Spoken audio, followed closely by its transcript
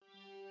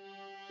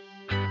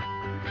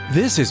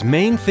This is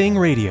Main Thing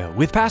Radio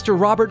with Pastor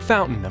Robert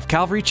Fountain of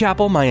Calvary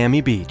Chapel, Miami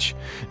Beach.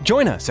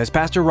 Join us as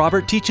Pastor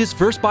Robert teaches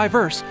verse by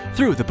verse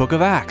through the book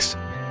of Acts.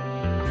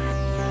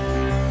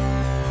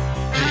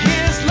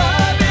 His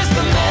love is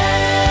the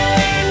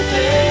main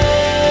thing.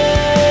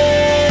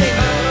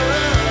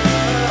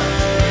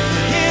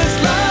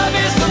 His love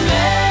is the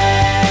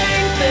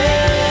main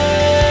thing.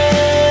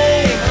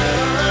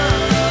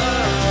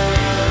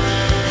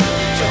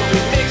 So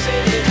we're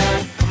mixing it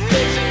up,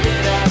 mixing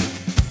it up.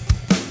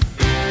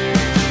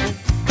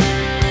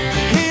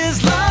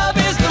 His love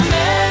is the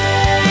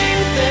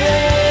main thing.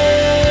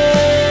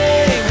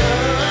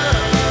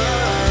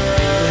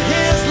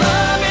 His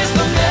love is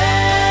the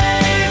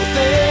main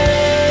thing.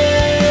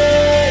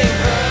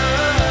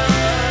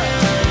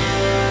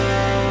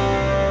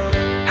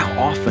 How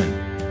often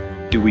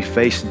do we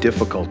face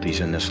difficulties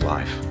in this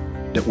life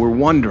that we're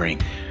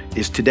wondering,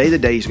 is today the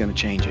day He's going to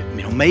change it?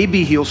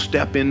 Maybe He'll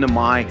step into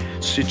my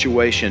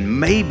situation.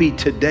 Maybe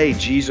today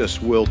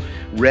Jesus will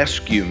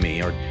rescue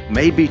me, or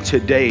maybe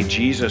today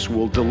Jesus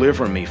will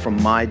deliver me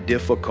from my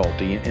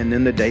difficulty. And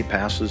then the day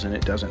passes and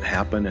it doesn't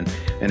happen.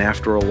 And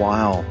after a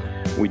while,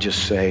 we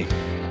just say,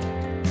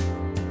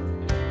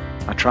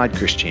 I tried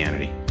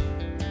Christianity.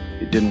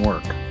 It didn't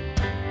work.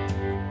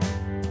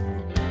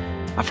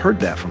 I've heard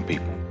that from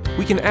people.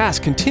 We can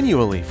ask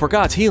continually for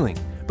God's healing,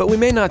 but we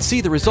may not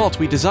see the results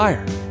we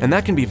desire, and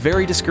that can be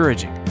very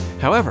discouraging.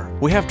 However,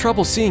 we have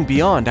trouble seeing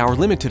beyond our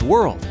limited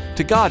world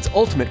to God's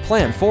ultimate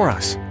plan for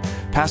us.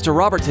 Pastor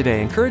Robert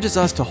today encourages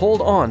us to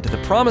hold on to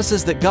the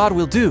promises that God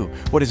will do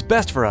what is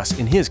best for us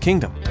in His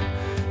kingdom.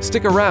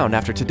 Stick around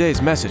after today's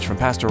message from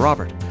Pastor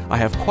Robert. I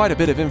have quite a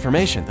bit of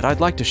information that I'd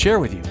like to share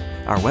with you: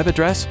 our web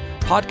address,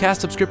 podcast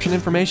subscription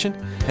information,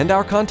 and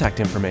our contact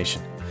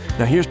information.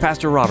 Now here's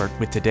Pastor Robert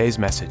with today's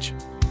message.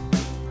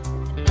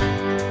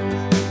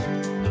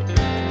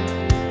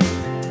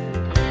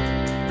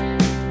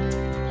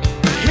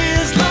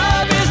 His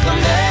love is the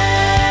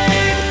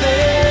main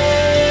thing.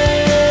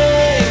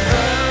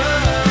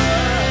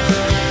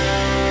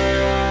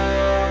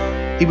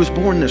 He was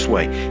born this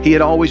way. He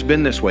had always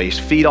been this way. His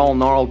feet all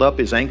gnarled up,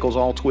 his ankles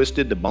all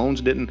twisted, the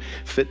bones didn't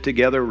fit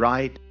together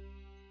right.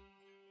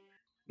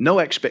 No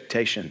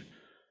expectation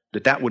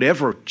that would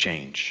ever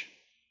change.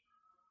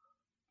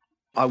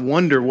 I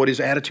wonder what his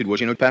attitude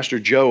was. Pastor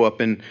Joe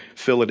up in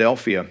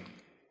Philadelphia,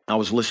 I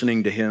was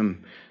listening to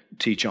him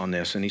teach on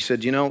this, and he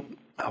said,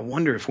 I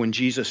wonder if when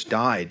Jesus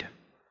died,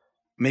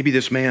 maybe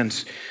this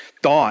man's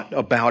thought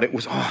about it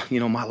was,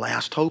 my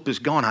last hope is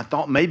gone. I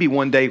thought maybe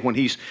one day when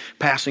he's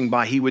passing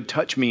by, he would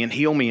touch me and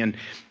heal me, and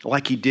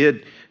like he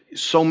did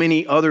so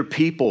many other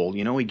people,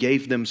 he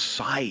gave them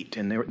sight,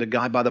 and the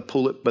guy by the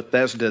pool at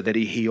Bethesda that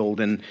he healed,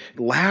 and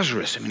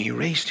Lazarus, he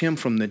raised him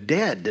from the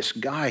dead. This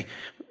guy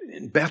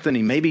in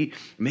Bethany, maybe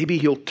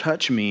he'll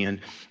touch me. And,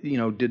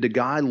 did the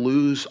guy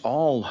lose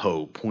all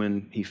hope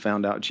when he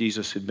found out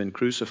Jesus had been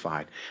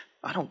crucified?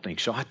 I don't think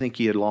so. I think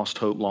he had lost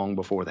hope long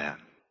before that.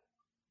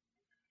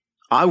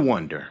 I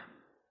wonder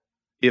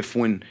if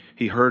when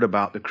he heard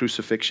about the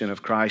crucifixion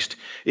of Christ,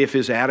 if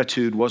his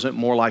attitude wasn't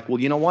more like, well,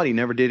 you know what? He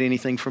never did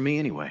anything for me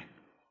anyway.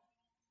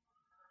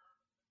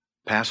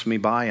 Passed me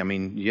by. I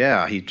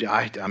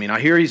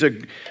hear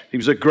he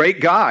was a great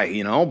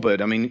guy,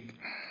 but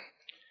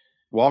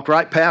walked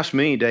right past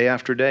me day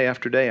after day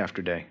after day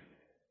after day.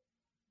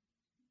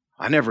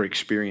 I never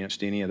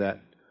experienced any of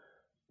that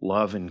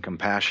love and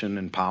compassion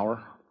and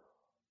power.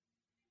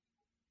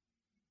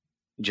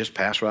 He just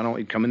passed right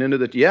on. Coming into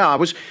I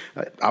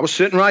was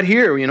sitting right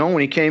here, when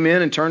he came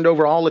in and turned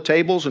over all the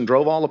tables and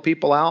drove all the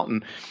people out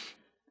and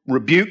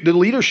rebuked the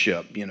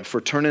leadership,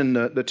 for turning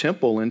the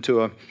temple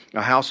into a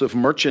house of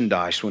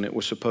merchandise when it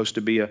was supposed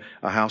to be a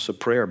house of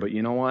prayer. But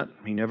you know what?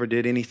 He never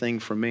did anything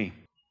for me.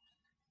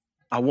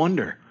 I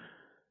wonder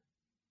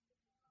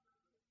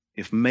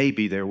if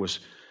maybe there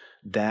was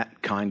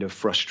that kind of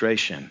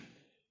frustration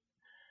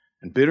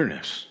and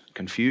bitterness,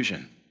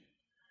 confusion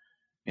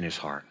in his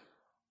heart.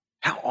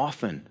 How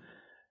often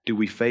do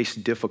we face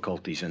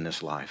difficulties in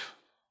this life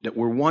that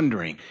we're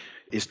wondering,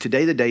 is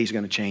today the day He's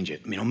going to change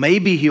it?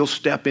 Maybe He'll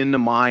step into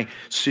my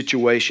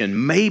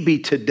situation. Maybe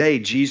today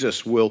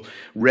Jesus will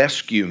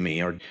rescue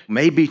me, or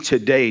maybe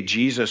today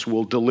Jesus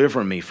will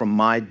deliver me from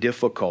my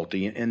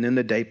difficulty. And then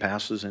the day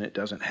passes and it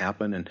doesn't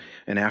happen.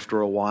 And after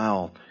a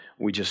while,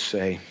 we just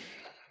say,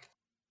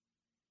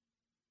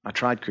 I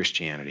tried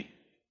Christianity.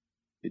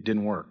 It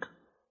didn't work.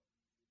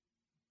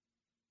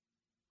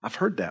 I've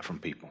heard that from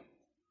people.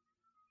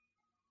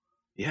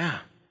 Yeah.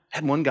 I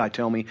had one guy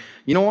tell me,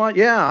 you know what?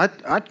 Yeah,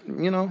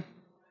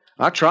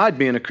 I tried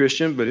being a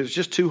Christian, but it's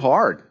just too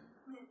hard.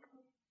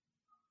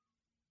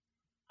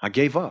 I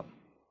gave up.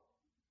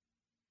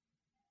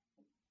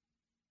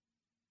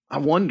 I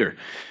wonder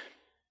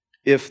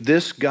if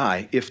this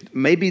guy, if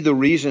maybe the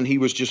reason he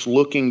was just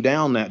looking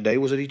down that day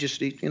was that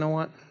you know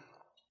what?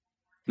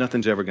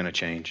 Nothing's ever going to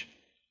change.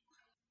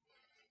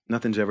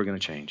 Nothing's ever going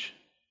to change.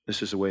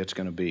 This is the way it's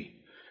going to be.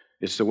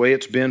 It's the way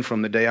it's been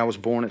from the day I was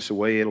born. It's the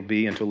way it'll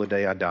be until the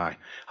day I die.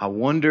 I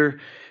wonder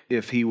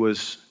if he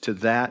was to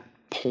that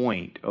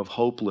point of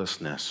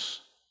hopelessness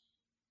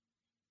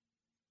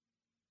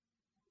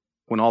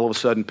when all of a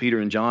sudden Peter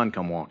and John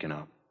come walking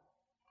up,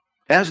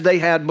 as they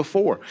had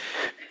before.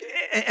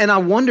 And I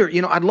wonder,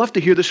 I'd love to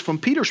hear this from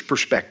Peter's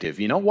perspective.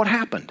 What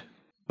happened?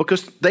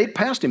 Because they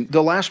passed him.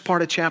 The last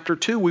part of chapter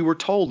 2, we were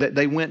told that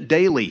they went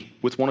daily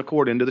with one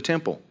accord into the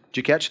temple. Did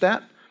you catch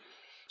that?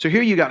 So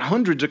here you got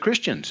hundreds of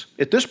Christians.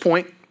 At this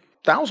point,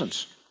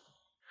 thousands.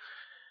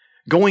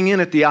 Going in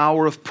at the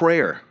hour of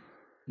prayer.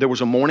 There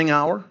was a morning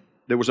hour,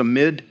 there was a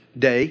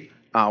midday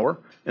hour,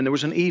 and there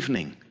was an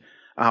evening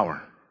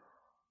hour.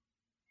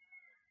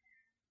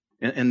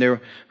 And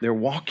they're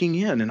walking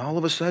in, and all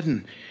of a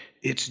sudden,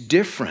 it's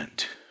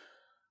different.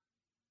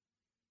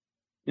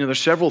 There's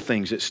several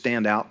things that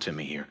stand out to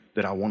me here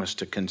that I want us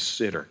to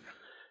consider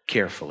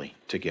carefully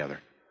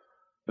together.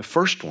 The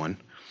first one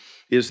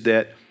is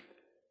that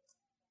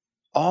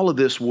all of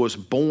this was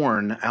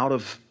born out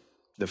of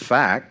the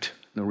fact,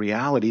 the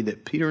reality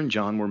that Peter and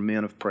John were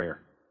men of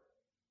prayer.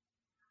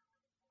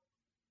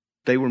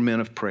 They were men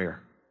of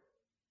prayer.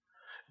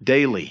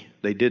 Daily,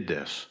 they did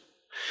this.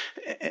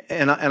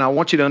 And I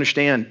want you to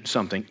understand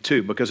something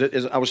too, because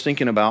as I was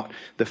thinking about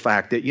the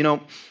fact that,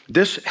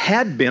 this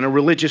had been a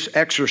religious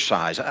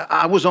exercise.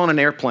 I was on an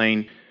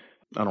airplane,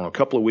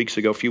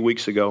 a few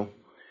weeks ago,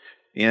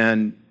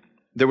 and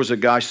there was a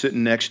guy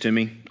sitting next to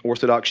me,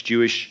 Orthodox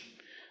Jewish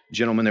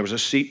gentleman. There was a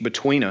seat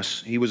between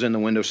us. He was in the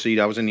window seat,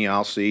 I was in the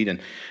aisle seat,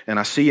 and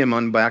I see him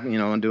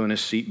undoing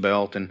his seat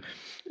belt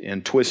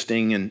and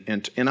twisting,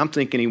 and I'm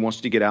thinking he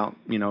wants to get out,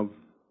 go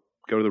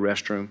to the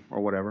restroom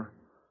or whatever.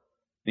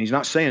 And he's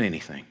not saying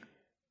anything.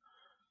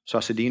 So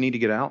I said, do you need to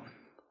get out?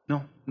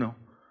 No,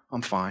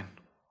 I'm fine.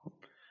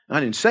 And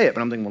I didn't say it,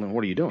 but I'm thinking, well, then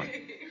what are you doing?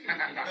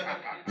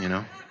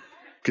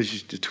 Because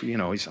he's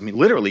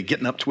literally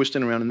getting up,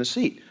 twisting around in the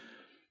seat.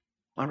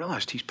 I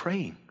realized he's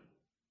praying.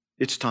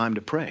 It's time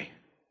to pray.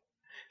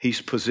 He's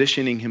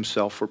positioning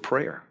himself for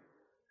prayer.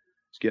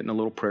 He's getting a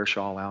little prayer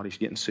shawl out. He's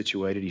getting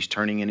situated. He's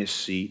turning in his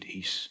seat.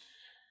 He's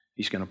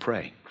going to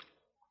pray.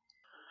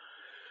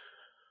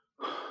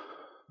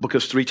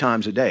 Because 3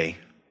 times a day,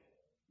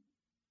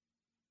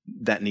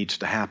 that needs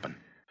to happen.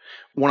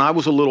 When I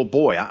was a little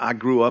boy, I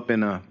grew up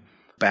in a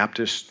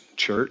Baptist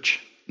church,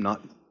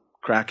 not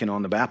cracking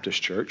on the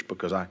Baptist church,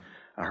 because I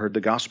heard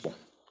the gospel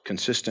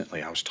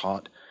consistently. I was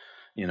taught,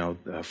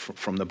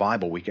 from the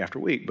Bible week after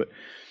week. But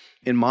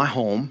in my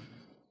home,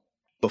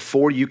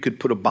 before you could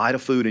put a bite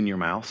of food in your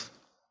mouth,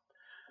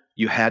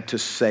 you had to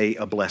say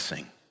a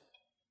blessing.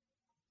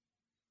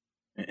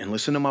 And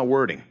listen to my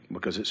wording,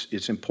 because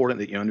it's important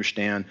that you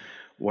understand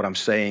what I'm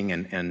saying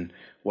and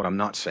what I'm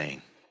not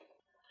saying.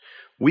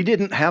 We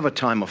didn't have a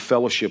time of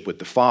fellowship with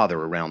the Father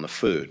around the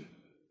food.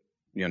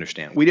 You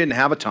understand? We didn't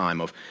have a time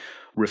of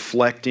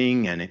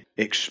reflecting and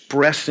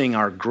expressing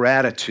our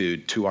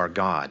gratitude to our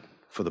God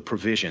for the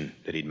provision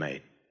that He'd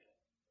made.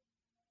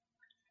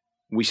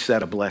 We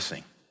said a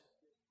blessing,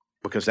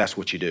 because that's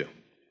what you do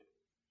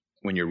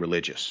when you're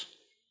religious.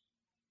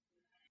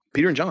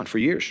 Peter and John, for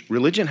years,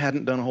 religion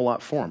hadn't done a whole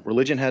lot for them.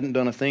 Religion hadn't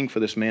done a thing for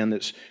this man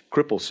that's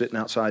crippled sitting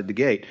outside the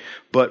gate.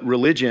 But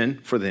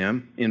religion for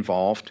them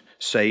involved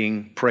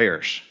saying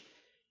prayers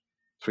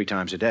 3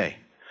 times a day.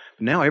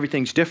 Now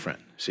everything's different,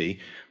 see,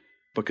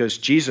 because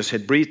Jesus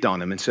had breathed on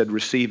them and said,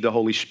 receive the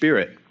Holy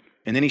Spirit.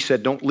 And then He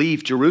said, don't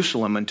leave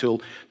Jerusalem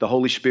until the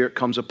Holy Spirit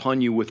comes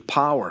upon you with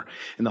power.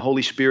 And the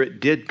Holy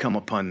Spirit did come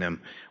upon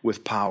them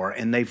with power.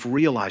 And they've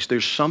realized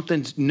there's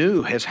something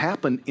new has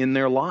happened in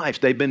their lives.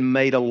 They've been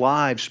made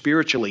alive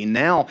spiritually.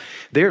 Now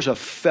there's a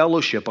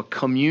fellowship, a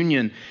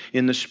communion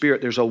in the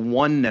Spirit. There's a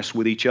oneness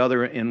with each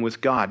other and with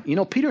God.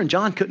 Peter and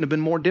John couldn't have been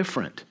more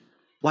different.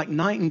 Like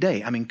night and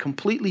day.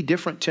 Completely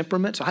different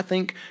temperaments. I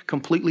think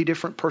completely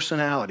different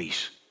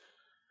personalities.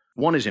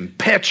 One is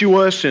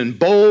impetuous and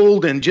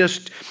bold and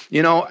just,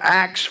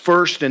 acts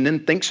first and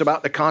then thinks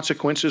about the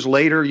consequences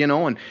later,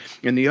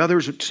 and the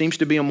other seems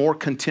to be a more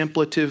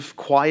contemplative,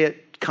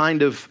 quiet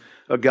kind of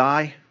a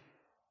guy.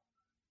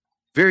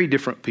 Very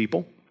different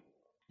people.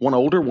 One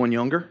older, one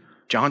younger.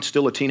 John's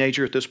still a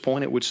teenager at this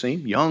point, it would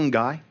seem. Young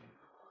guy.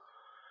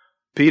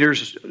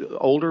 Peter's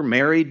older,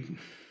 married,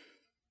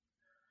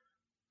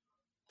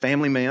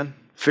 family man,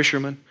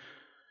 fisherman.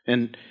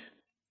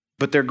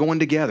 But they're going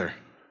together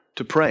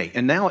to pray.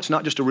 And now it's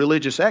not just a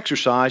religious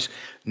exercise.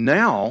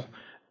 Now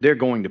they're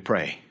going to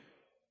pray.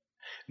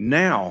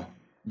 Now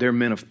they're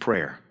men of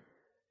prayer.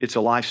 It's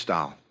a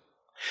lifestyle.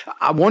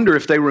 I wonder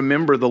if they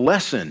remember the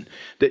lesson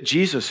that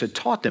Jesus had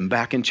taught them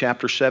back in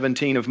chapter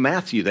 17 of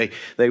Matthew.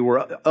 They were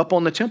up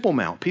on the Temple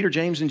Mount. Peter,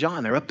 James, and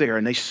John, they're up there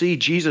and they see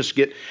Jesus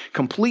get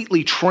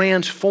completely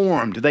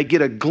transformed. They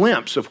get a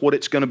glimpse of what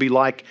it's going to be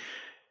like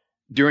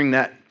during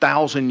that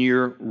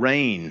 1,000-year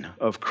reign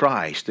of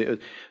Christ,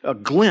 a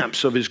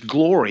glimpse of His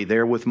glory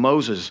there with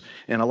Moses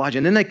and Elijah.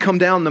 And then they come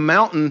down the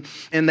mountain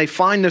and they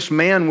find this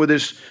man with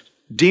his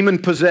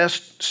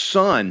demon-possessed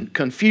son,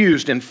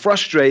 confused and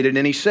frustrated.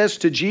 And he says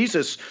to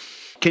Jesus,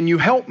 can you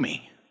help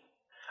me?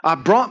 I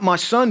brought my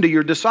son to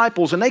your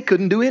disciples and they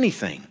couldn't do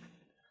anything.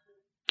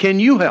 Can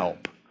you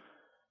help?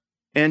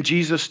 And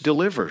Jesus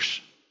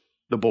delivers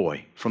the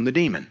boy from the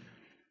demon.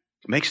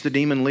 makes the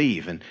demon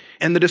leave.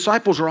 And the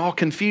disciples are all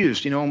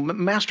confused.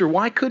 Master,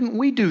 why couldn't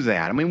we do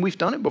that? I mean, we've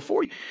done it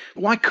before.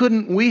 Why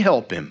couldn't we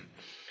help him?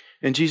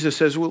 And Jesus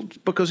says, well,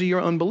 because of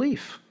your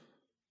unbelief.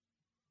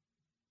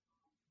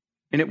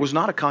 And it was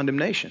not a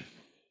condemnation.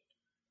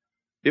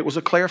 It was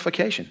a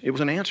clarification. It was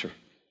an answer.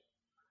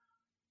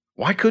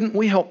 Why couldn't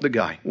we help the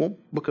guy? Well,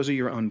 because of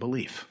your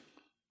unbelief.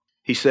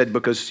 He said,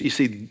 because, you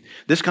see,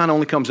 this kind of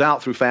only comes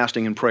out through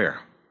fasting and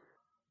prayer.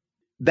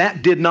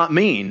 That did not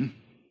mean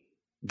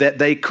that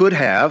they could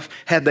have,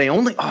 had they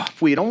only,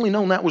 if we had only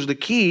known that was the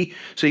key,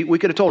 see, we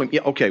could have told him,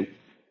 yeah, okay,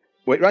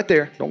 wait right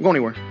there, don't go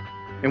anywhere.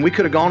 And we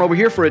could have gone over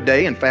here for a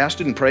day and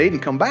fasted and prayed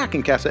and come back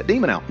and cast that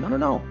demon out.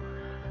 No.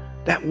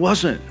 That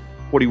wasn't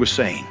what he was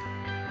saying.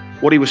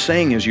 What he was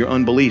saying is your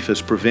unbelief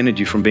has prevented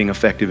you from being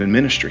effective in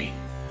ministry.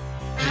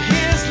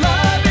 His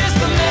love is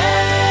the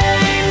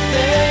main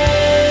thing.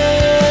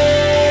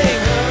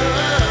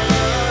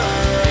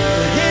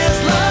 His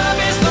love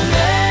is the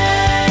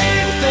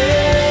main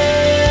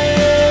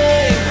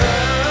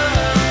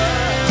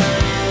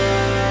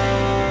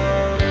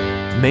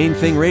thing. Main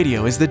Thing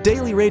Radio is the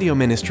daily radio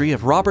ministry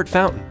of Robert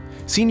Fountain,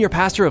 senior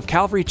pastor of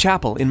Calvary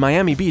Chapel in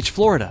Miami Beach,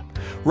 Florida.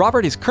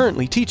 Robert is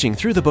currently teaching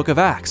through the book of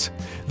Acts.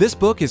 This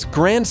book is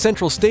Grand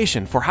Central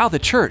Station for how the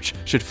church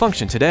should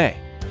function today.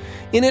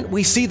 In it,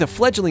 we see the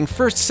fledgling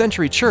first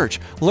century church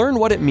learn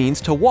what it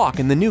means to walk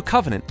in the new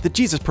covenant that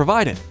Jesus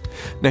provided.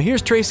 Now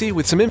here's Tracy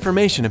with some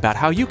information about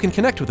how you can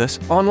connect with us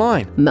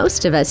online.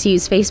 Most of us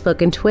use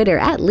Facebook and Twitter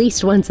at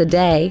least once a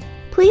day.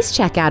 Please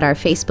check out our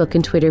Facebook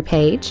and Twitter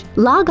page.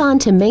 Log on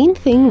to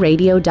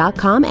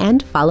mainthingradio.com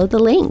and follow the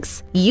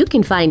links. You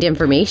can find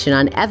information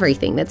on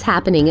everything that's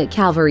happening at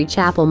Calvary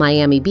Chapel,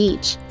 Miami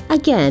Beach.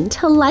 Again,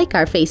 to like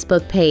our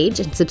Facebook page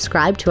and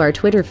subscribe to our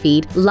Twitter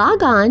feed,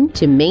 log on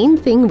to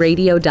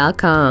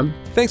mainthingradio.com.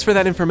 Thanks for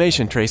that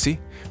information, Tracy.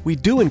 We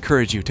do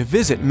encourage you to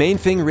visit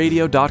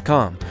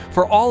mainthingradio.com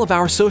for all of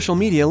our social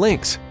media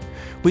links.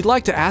 We'd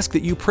like to ask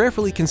that you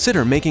prayerfully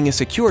consider making a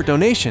secure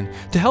donation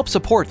to help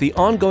support the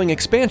ongoing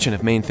expansion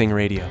of Main Thing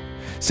Radio.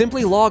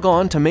 Simply log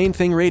on to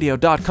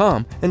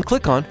mainthingradio.com and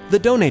click on the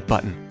Donate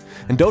button.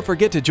 And don't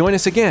forget to join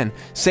us again,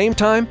 same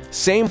time,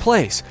 same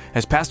place,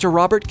 as Pastor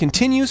Robert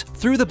continues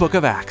through the book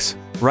of Acts,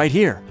 right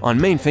here on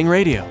Main Thing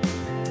Radio.